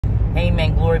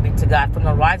Amen. Glory be to God. From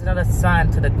the rising of the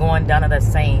sun to the going down of the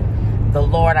same, the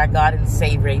Lord our God and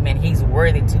Savior, amen, he's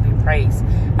worthy to be praised.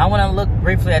 I want to look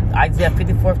briefly at Isaiah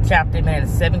 54th chapter, amen, and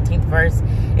 17th verse.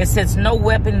 It says, no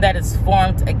weapon that is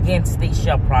formed against thee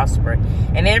shall prosper,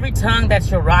 and every tongue that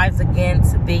shall rise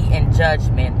against thee in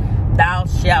judgment thou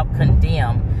shalt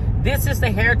condemn. This is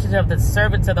the heritage of the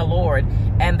servants of the Lord,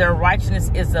 and their righteousness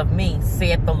is of me,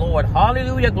 saith the Lord.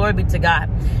 Hallelujah, glory be to God.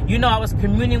 You know, I was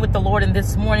communing with the Lord, and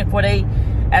this morning,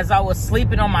 as I was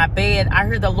sleeping on my bed, I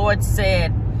heard the Lord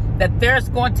said that there's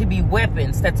going to be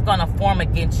weapons that's going to form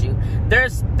against you.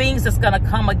 There's things that's going to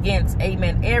come against,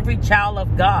 amen, every child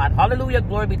of God. Hallelujah,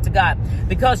 glory be to God.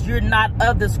 Because you're not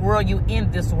of this world, you in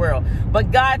this world.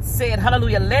 But God said,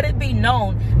 hallelujah, let it be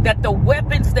known that the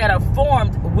weapons that are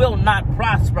formed will not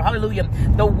prosper. Hallelujah.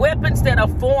 The weapons that are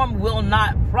formed will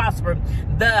not prosper.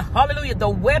 The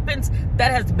weapons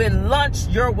that has been launched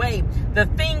your way, the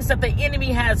things that the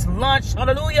enemy has launched,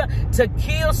 hallelujah, to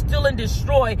kill, steal, and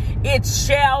destroy, it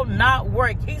shall not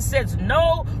work. He says,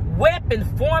 no weapon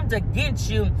formed against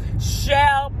you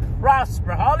shall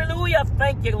prosper. Hallelujah.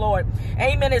 Thank you, Lord.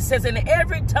 Amen. It says, in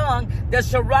every tongue that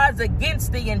shall rise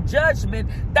against thee in judgment,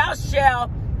 thou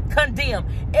shalt condemn.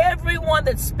 Everyone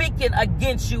that's speaking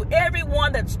against you,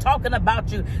 everyone that's talking about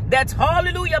you, that's,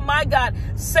 hallelujah, my God,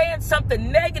 saying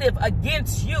something negative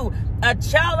against you, a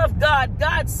child of God,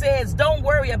 God says, don't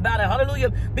worry about it,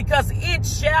 hallelujah, because it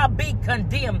shall be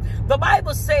condemned. The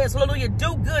Bible says, hallelujah,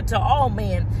 do good to all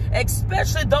men,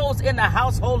 especially those in the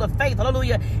household of faith,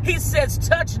 hallelujah. He says,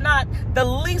 touch not the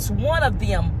least one of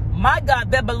them, my God,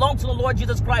 that belong to the Lord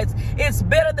Jesus Christ. It's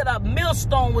better that a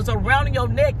millstone was around your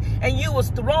neck and you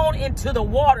was thrown into the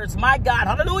waters, my God,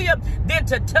 hallelujah, than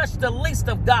to touch the least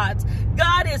of God's.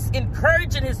 God is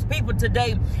encouraging his people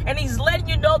today, and he's letting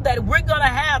you know that we're going to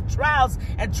have trials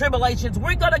and tribulations.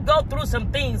 We're going to go through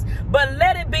some things, but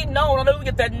let it be known,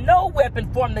 hallelujah, that no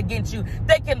weapon formed against you.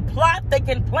 They can plot, they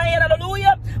can plan,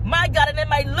 hallelujah, my God, and it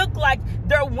may look like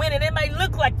they're winning. It may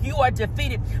look like you are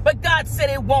defeated, but God said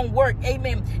it won't work,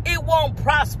 amen. It won't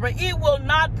prosper. It will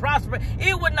not prosper.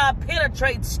 It will not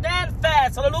penetrate. Stand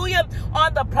fast, hallelujah,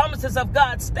 on the promises of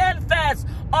God. Stand fast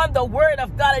on the word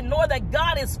of God, and know that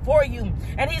God is for you.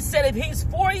 And he said, if he's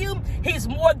for you, he's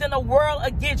more than a world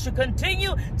against you.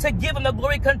 Continue to give him the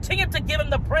glory. Continue to give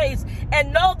him the praise.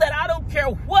 And know that I don't care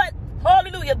what,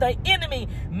 hallelujah, the enemy,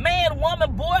 man,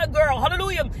 woman, boy, girl,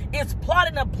 hallelujah, is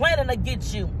plotting and planning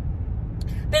against you.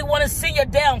 They want to see your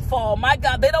downfall, my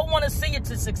God. They don't want to see you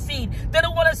to succeed. They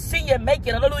don't want to see you make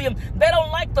it, hallelujah. They don't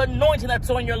like the anointing that's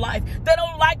on your life. They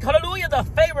don't like, hallelujah, the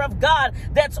favor of God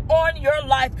that's on your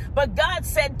life. But God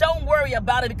said, don't worry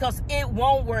about it, because it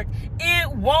won't work.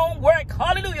 It won't work,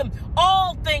 hallelujah.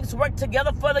 All things work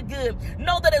together for the good.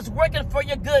 Know that it's working for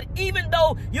your good, even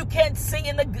though you can't see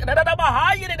in the good.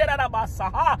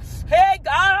 Hey,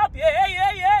 God,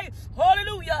 yeah.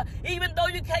 Hallelujah. Even though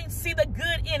you can't see the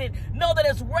good in it, know that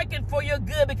it's working for your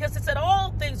good, because it said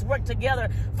all things work together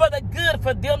for the good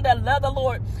for them that love the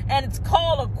Lord, and it's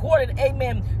called according,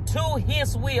 amen, to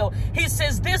his will. He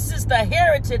says this is the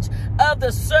heritage of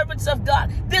the servants of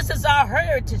God. This is our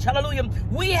heritage, hallelujah.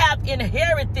 We have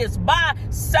inherited this by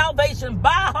salvation,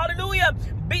 by, hallelujah,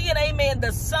 being, amen,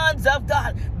 the sons of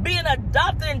God, being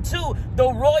adopted into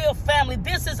the royal family.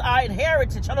 This is our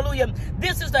heritage, hallelujah.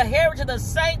 This is the heritage of the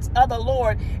saints of the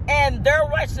Lord, and their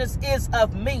righteousness is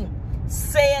of me,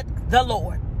 said the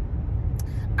Lord.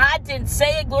 I didn't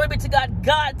say it, glory be to God.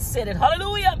 God said it,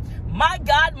 hallelujah. My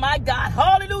God,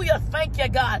 hallelujah. Thank you,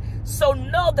 God. So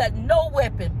know that no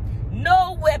weapon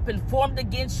formed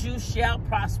against you shall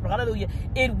prosper, hallelujah.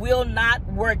 It will not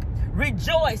work.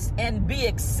 Rejoice and be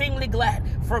exceedingly glad,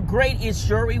 for great is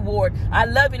your reward. I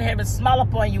love you and heaven smile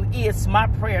upon you is my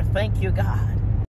prayer. Thank you, God.